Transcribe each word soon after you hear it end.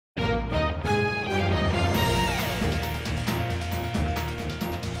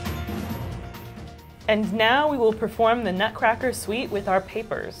And now we will perform the Nutcracker Suite with our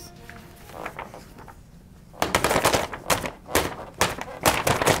papers.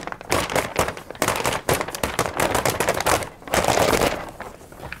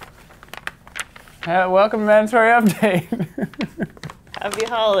 Welcome to Mandatory Update. Happy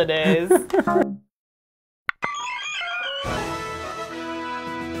holidays.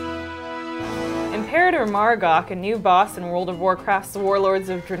 Imperator Margok, a new boss in World of Warcraft's Warlords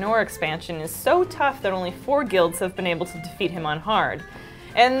of Draenor expansion, is so tough that only 4 guilds have been able to defeat him on hard.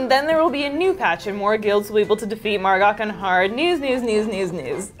 And then there will be a new patch and more guilds will be able to defeat Margok on hard. News, news, news, news,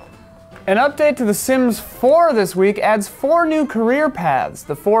 news. An update to The Sims 4 this week adds 4 new career paths.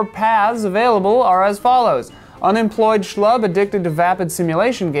 The 4 paths available are as follows: unemployed schlub addicted to vapid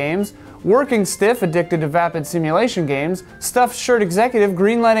simulation games, working stiff addicted to vapid simulation games, stuffed shirt executive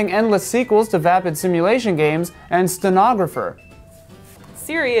greenlighting endless sequels to vapid simulation games, and stenographer.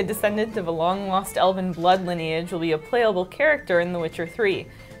 Ciri, a descendant of a long-lost elven blood lineage, will be a playable character in The Witcher 3.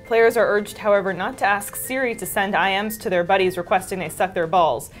 Players are urged, however, not to ask Ciri to send IMs to their buddies requesting they suck their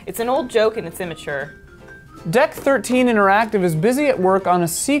balls. It's an old joke and it's immature. Deck 13 Interactive is busy at work on a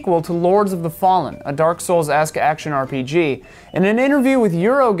sequel to Lords of the Fallen, a Dark Souls-esque action RPG. In an interview with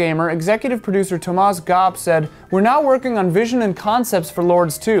Eurogamer, executive producer Tomas Gopp said, "We're now working on vision and concepts for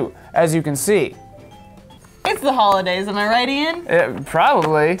Lords 2, as you can see." It's the holidays, am I right, Ian?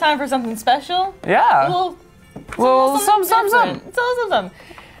 Probably. Time for something special? Yeah. Well, some.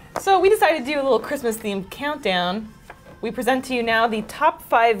 So we decided to do a little Christmas-themed countdown. We present to you now the top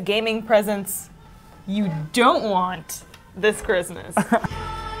 5 gaming presents you don't want this Christmas.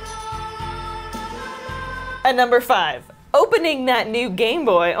 At number 5, opening that new Game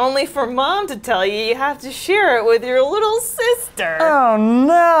Boy only for Mom to tell you have to share it with your little sister. Oh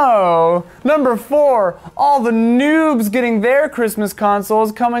no! Number 4, all the noobs getting their Christmas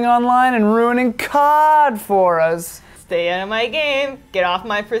consoles coming online and ruining COD for us. Stay out of my game, get off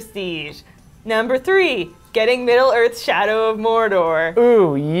my prestige. Number 3, getting Middle-earth's Shadow of Mordor.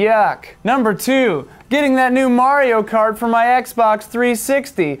 Ooh, yuck. Number 2, getting that new Mario Kart for my Xbox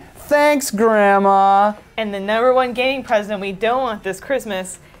 360. Thanks, Grandma. And the number 1 gaming present we don't want this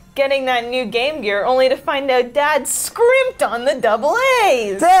Christmas, getting that new Game Gear only to find out Dad scrimped on the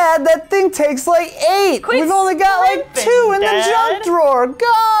AA s. Dad, that thing takes like 8. Quit We've only got like 2 in the junk drawer.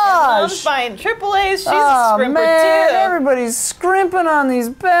 Gosh. Mom's buying AAAs, she's a Oh scrimper man, too. everybody's scrimping on these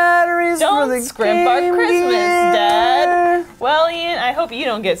batteries Don't for the scrimp our Game Christmas, Gear. Dad. Well, Ian, I hope you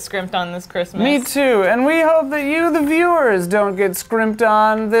don't get scrimped on this Christmas. Me too, and we hope that you, the viewers, don't get scrimped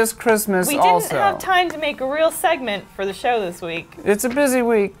on this Christmas We also. didn't have time to make a real segment for the show this week. It's a busy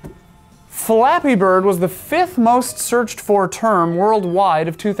week. Flappy Bird was the 5th most searched for term worldwide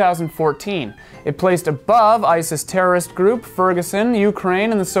of 2014. It placed above ISIS terrorist group, Ferguson,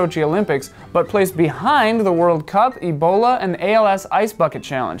 Ukraine, and the Sochi Olympics, but placed behind the World Cup, Ebola, and ALS Ice Bucket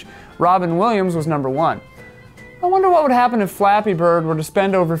Challenge. Robin Williams was number 1. I wonder what would happen if Flappy Bird were to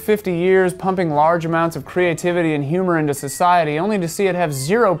spend over 50 years pumping large amounts of creativity and humor into society, only to see it have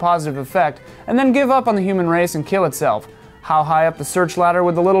 0 positive effect, and then give up on the human race and kill itself. How high up the search ladder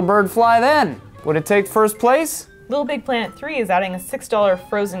would the little bird fly then? Would it take first place? Little Big Planet 3 is adding a $6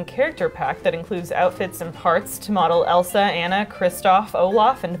 Frozen character pack that includes outfits and parts to model Elsa, Anna, Kristoff,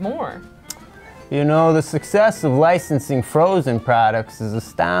 Olaf, and more. You know, the success of licensing Frozen products is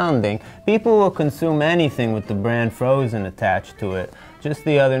astounding. People will consume anything with the brand Frozen attached to it. Just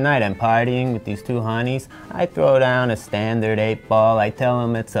the other night, I'm partying with these 2 honeys. I throw down a standard 8-ball. I tell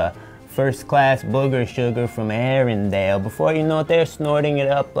them it's a first-class booger sugar from Arendelle. Before you know it, they're snorting it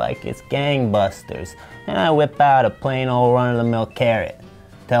up like it's gangbusters. And I whip out a plain old run-of-the-mill carrot.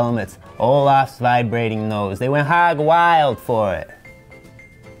 Tell them it's Olaf's vibrating nose. They went hog wild for it.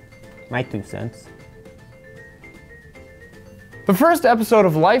 My 2 cents. The first episode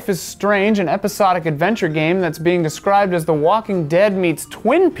of Life is Strange, an episodic adventure game that's being described as The Walking Dead meets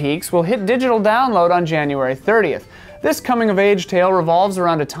Twin Peaks, will hit digital download on January 30th. This coming-of-age tale revolves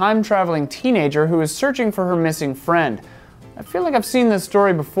around a time-traveling teenager who is searching for her missing friend. I feel like I've seen this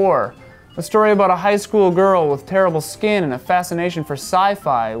story before. A story about a high school girl with terrible skin and a fascination for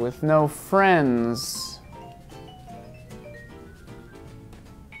sci-fi with no friends.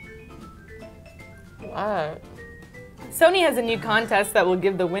 What? Sony has a new contest that will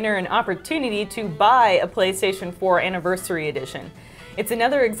give the winner an opportunity to buy a PlayStation 4 Anniversary Edition. It's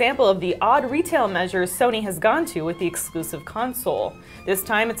another example of the odd retail measures Sony has gone to with the exclusive console. This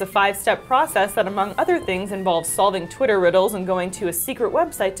time it's a 5-step process that, among other things, involves solving Twitter riddles and going to a secret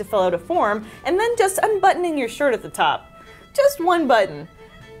website to fill out a form, and then just unbuttoning your shirt at the top. Just 1 button.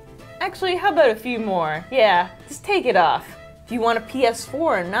 Actually, how about a few more? Yeah, just take it off. If you want a PS4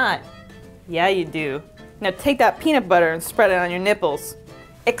 or not. Yeah, you do. Now take that peanut butter and spread it on your nipples.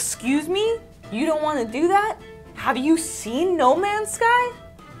 Excuse me? You don't want to do that? Have you seen No Man's Sky?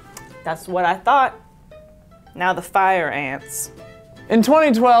 That's what I thought. Now the fire ants. In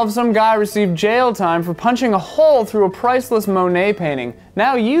 2012, some guy received jail time for punching a hole through a priceless Monet painting.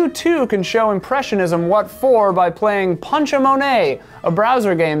 Now you too can show Impressionism what for by playing Punch a Monet, a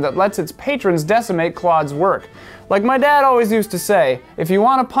browser game that lets its patrons decimate Claude's work. Like my dad always used to say, if you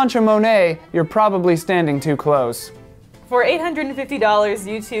want to punch a Monet, you're probably standing too close. For $850,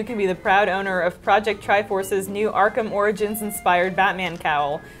 you too can be the proud owner of Project Triforce's new Arkham Origins-inspired Batman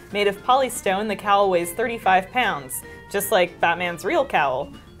cowl. Made of polystone, the cowl weighs 35 pounds, just like Batman's real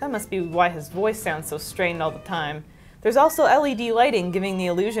cowl. That must be why his voice sounds so strained all the time. There's also LED lighting giving the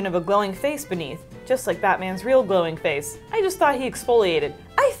illusion of a glowing face beneath, just like Batman's real glowing face. I just thought he exfoliated.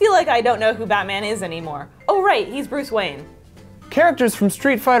 I feel like I don't know who Batman is anymore. Oh right, he's Bruce Wayne. Characters from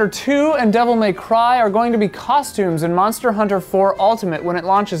Street Fighter 2 and Devil May Cry are going to be costumes in Monster Hunter 4 Ultimate when it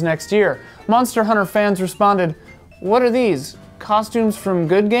launches next year. Monster Hunter fans responded, "What are these? Costumes from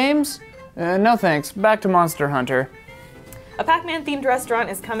good games? No thanks, back to Monster Hunter." A Pac-Man themed restaurant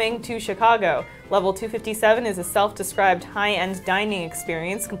is coming to Chicago. Level 257 is a self-described high-end dining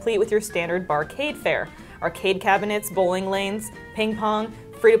experience complete with your standard barcade fare. Arcade cabinets, bowling lanes, ping pong,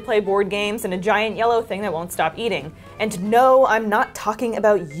 free-to-play board games, and a giant yellow thing that won't stop eating. And no, I'm not talking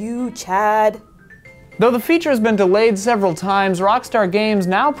about you, Chad. Though the feature has been delayed several times, Rockstar Games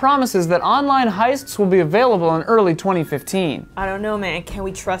now promises that online heists will be available in early 2015. I don't know, man. Can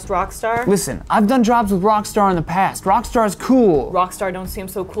we trust Rockstar? Listen, I've done jobs with Rockstar in the past. Rockstar's cool. Rockstar don't seem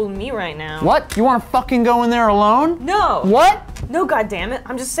so cool to me right now. What? You want to fucking go in there alone? No! What? No, goddammit.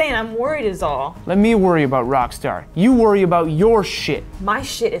 I'm just saying I'm worried is all. Let me worry about Rockstar. You worry about your shit. My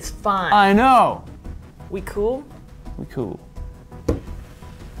shit is fine. I know. We cool? We cool.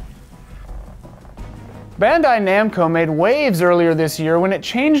 Bandai Namco made waves earlier this year when it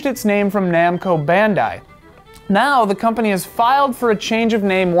changed its name from Namco Bandai. Now, the company has filed for a change of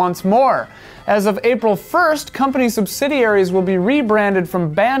name once more. As of April 1st, company subsidiaries will be rebranded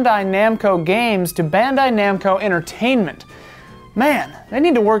from Bandai Namco Games to Bandai Namco Entertainment. Man, they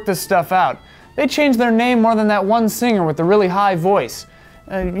need to work this stuff out. They changed their name more than that one singer with the really high voice.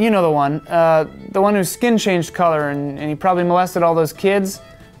 You know the one whose skin changed color and he probably molested all those kids.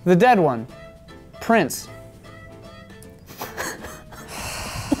 The dead one. Prince.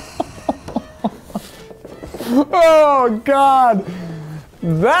 Oh God,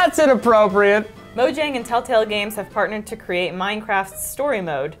 that's inappropriate. Mojang and Telltale Games have partnered to create Minecraft's story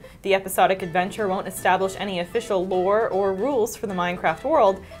mode. The episodic adventure won't establish any official lore or rules for the Minecraft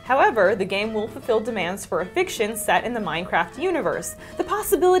world. However, the game will fulfill demands for a fiction set in the Minecraft universe. The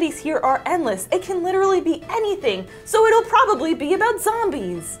possibilities here are endless. It can literally be anything, so it'll probably be about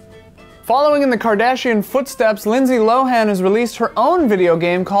zombies. Following in the Kardashian footsteps, Lindsay Lohan has released her own video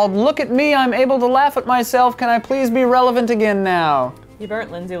game called Look at Me, I'm Able to Laugh at Myself, Can I Please Be Relevant Again Now? You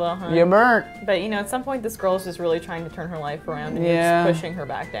burnt Lindsay Lohan. You burnt. But you know, at some point this girl is just really trying to turn her life around and Yeah. you're just pushing her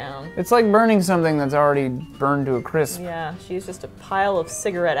back down. It's like burning something that's already burned to a crisp. Yeah, she's just a pile of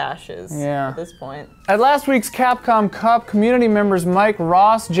cigarette ashes at this point. At last week's Capcom Cup, community members Mike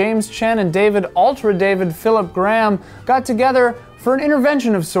Ross, James Chen, and David Ultra David Philip Graham got together for an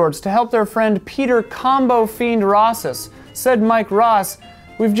intervention of sorts to help their friend Peter Combo Fiend Rossis. Said Mike Ross,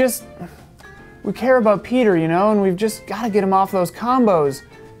 we care about Peter, you know, and we've just got to get him off those combos.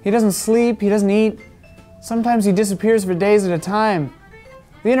 He doesn't sleep, he doesn't eat. Sometimes he disappears for days at a time.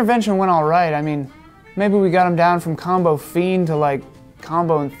 The intervention went all right. I mean, maybe we got him down from Combo Fiend to like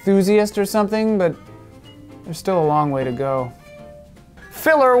Combo Enthusiast or something, but there's still a long way to go.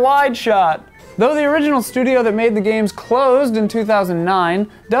 Filler Wide Shot. Though the original studio that made the games closed in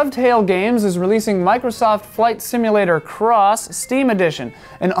 2009, Dovetail Games is releasing Microsoft Flight Simulator Cross Steam Edition,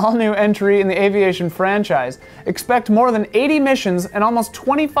 an all-new entry in the aviation franchise. Expect more than 80 missions and almost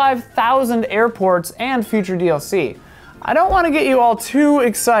 25,000 airports and future DLC. I don't want to get you all too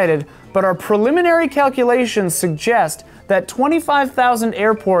excited, but our preliminary calculations suggest that 25,000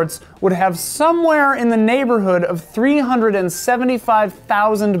 airports would have somewhere in the neighborhood of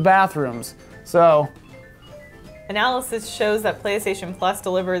 375,000 bathrooms. So, analysis shows that PlayStation Plus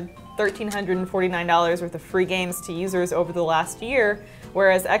delivered $1,349 worth of free games to users over the last year,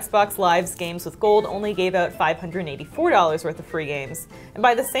 whereas Xbox Live's Games with Gold only gave out $584 worth of free games. And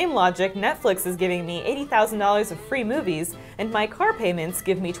by the same logic, Netflix is giving me $80,000 of free movies, and my car payments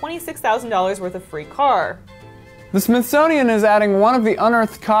give me $26,000 worth of free car. The Smithsonian is adding one of the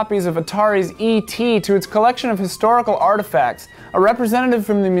unearthed copies of Atari's E.T. to its collection of historical artifacts. A representative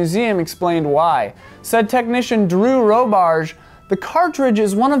from the museum explained why. Said technician Drew Robarge, The cartridge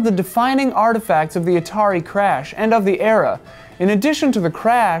is one of the defining artifacts of the Atari crash and of the era. In addition to the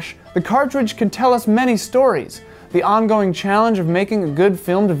crash, the cartridge can tell us many stories. The ongoing challenge of making a good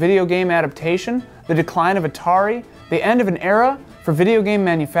film-to-video game adaptation, the decline of Atari, the end of an era for video game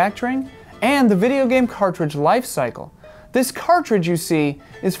manufacturing, and the video game cartridge life cycle. This cartridge, you see,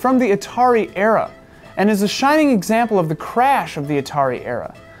 is from the Atari era, and is a shining example of the crash of the Atari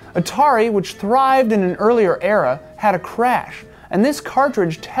era. Atari, which thrived in an earlier era, had a crash, and this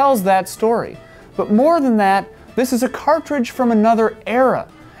cartridge tells that story. But more than that, this is a cartridge from another era,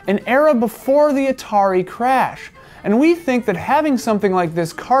 an era before the Atari crash. And we think that having something like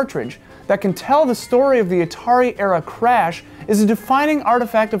this cartridge that can tell the story of the Atari era crash is a defining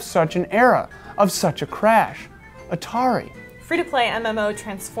artifact of such an era, of such a crash. Atari. Free-to-play MMO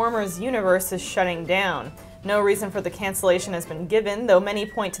Transformers Universe is shutting down. No reason for the cancellation has been given, though many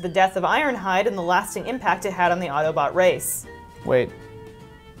point to the death of Ironhide and the lasting impact it had on the Autobot race. Wait,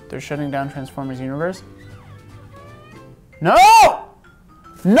 they're shutting down Transformers Universe? No!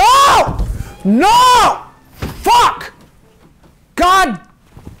 No! No! Fuck! God!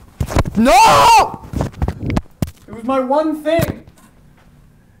 No! It was my one thing!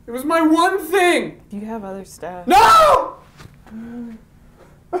 It was my one thing! Do you have other stuff? No!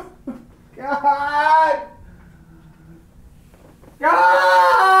 God!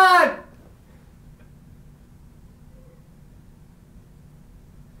 God!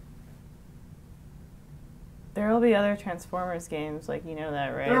 There will be other Transformers games, like, you know that,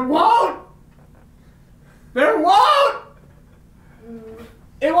 right? There won't! There won't!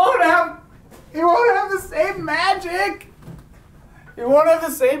 It won't have the same magic! It won't have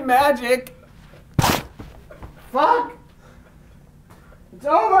the same magic! Fuck! It's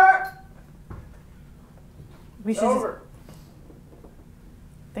over! We It's should over.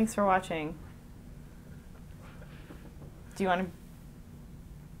 Thanks for watching. Do you want to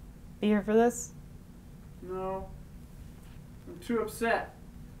be here for this? No. I'm too upset.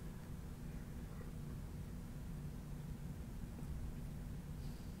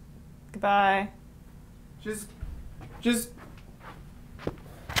 Goodbye. Just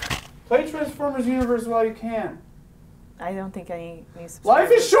play Transformers Universe while you can. I don't think any new subscribers...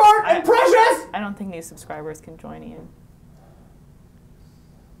 Life is short and precious! I don't think new subscribers can join you.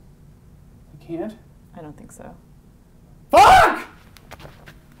 You can't? I don't think so. Fuck!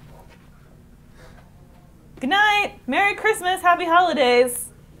 Good night! Merry Christmas! Happy holidays!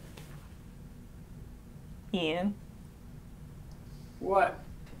 Ian. What?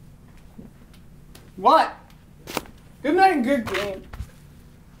 What? Good night and good game.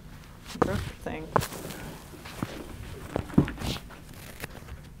 You broke the thing.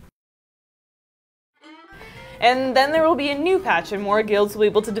 And then there will be a new patch and more guilds will be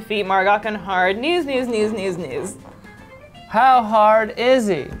able to defeat Margok on hard. News, news, news, news, news. How hard is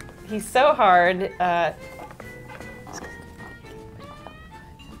he? He's so hard.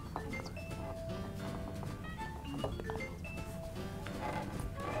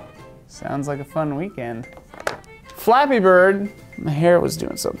 Sounds like a fun weekend. Flappy Bird, my hair was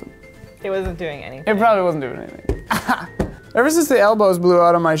doing something. It wasn't doing anything. It probably wasn't doing anything. Ever since the elbows blew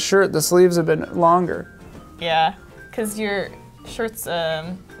out on my shirt, the sleeves have been longer. Yeah, because your shirt's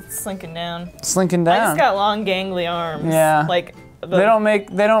slinking down. Slinking down. I just got long, gangly arms. Yeah. Like They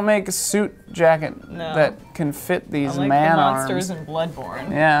don't make a suit jacket No. that can fit these like man the monsters arms. in Bloodborne.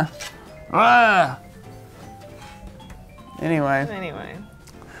 Yeah. Ah. Anyway,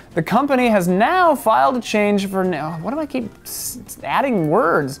 the company has now filed a change for what do I keep adding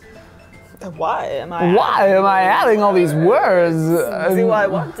words? Why am I? Why am I adding all these words? Do I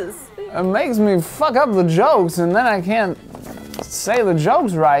want to speak? It makes me fuck up the jokes, and then I can't say the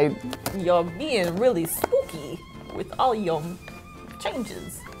jokes right. You're being really spooky with all your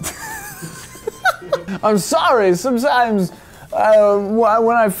changes. I'm sorry. Sometimes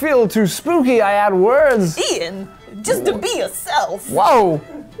when I feel too spooky, I add words. Ian, just to be yourself. Whoa,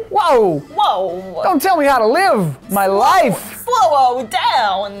 whoa! Whoa. Don't tell me how to live my life. Slow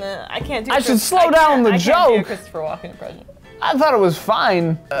down. I can't do. I should slow down the I can't do a joke. Christopher Walken impression. I thought it was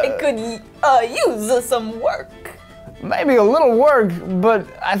fine. It could use some work. Maybe a little work, but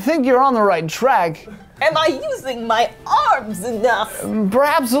I think you're on the right track. Am I using my arms enough?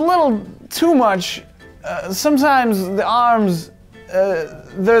 Perhaps a little too much. Sometimes the arms,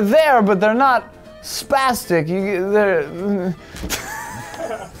 they're there, but they're not spastic.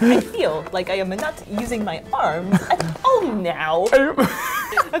 I feel like I am not using my arms at all now.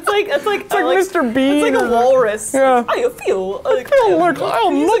 It's like Mr. Bean. It's like a walrus. Yeah. I feel like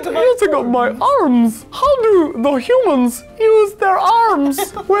I'm not using my arms. How do the humans use their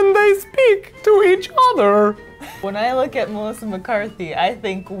arms when they speak to each other? When I look at Melissa McCarthy, I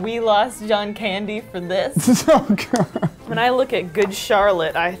think we lost John Candy for this. Oh, God. When I look at Good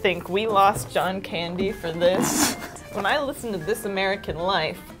Charlotte, I think we lost John Candy for this. When I listen to This American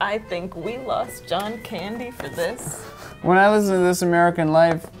Life, I think we lost John Candy for this. When I listen to This American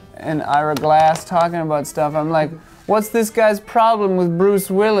Life and Ira Glass talking about stuff, I'm like, what's this guy's problem with Bruce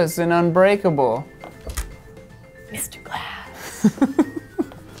Willis in Unbreakable? Mr. Glass.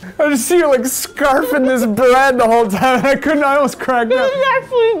 I just see you like scarfing this bread the whole time, and I almost cracked up. This is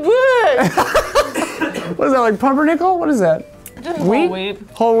actually good. What is that, like pumpernickel? What is that? Just whole wheat.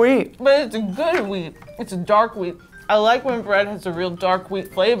 Whole wheat. But it's a good wheat. It's a dark wheat. I like when bread has a real dark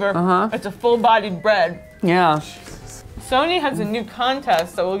wheat flavor. It's a full-bodied bread. Yeah. Sony has a new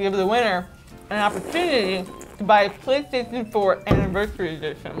contest that will give the winner an opportunity to buy a PlayStation 4 Anniversary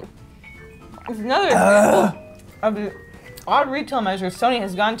Edition. It's another example of the odd retail measures Sony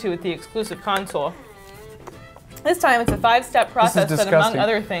has gone to with the exclusive console. This time, it's a 5-step process that, among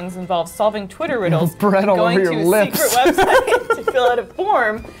other things, involves solving Twitter riddles, bread all going over to your a lips. secret website to fill out a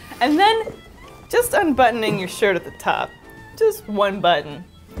form, and then just unbuttoning your shirt at the top. Just one button.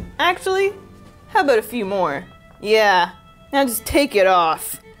 Actually, how about a few more? Yeah, now just take it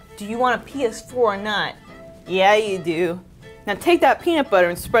off. Do you want a PS4 or not? Yeah, you do. Now take that peanut butter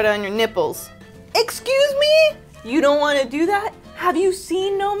and spread it on your nipples. Excuse me? You don't want to do that? Have you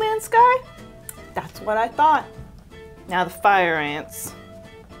seen No Man's Sky? That's what I thought. Now the fire ants.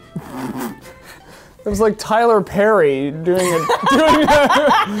 It was like Tyler Perry doing a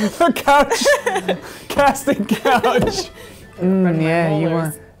couch, casting couch. Yeah, you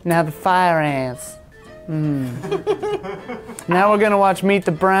want. Now the fire ants. Now we're gonna watch Meet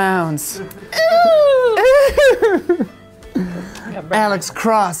the Browns. Alex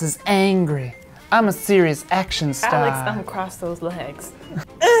Cross is angry. I'm a serious action star. Alex, uncross those legs.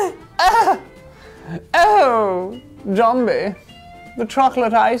 Oh, Zombie. The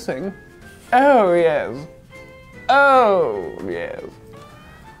chocolate icing. Oh, yes. Oh, yes.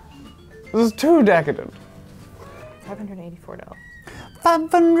 This is too decadent. $584.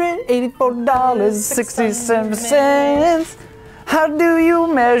 $584.67. How do you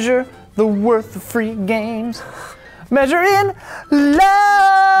measure the worth of free games? Measure in love.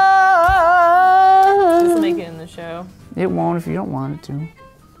 Just make it in the show. It won't if you don't want it to.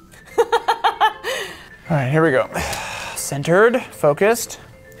 All right, here we go. Centered, focused,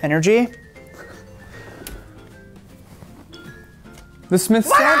 energy. The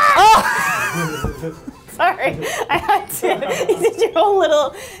Smithsonian. Oh! Sorry, I had to. You did your whole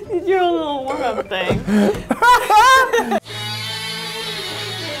little warm-up thing.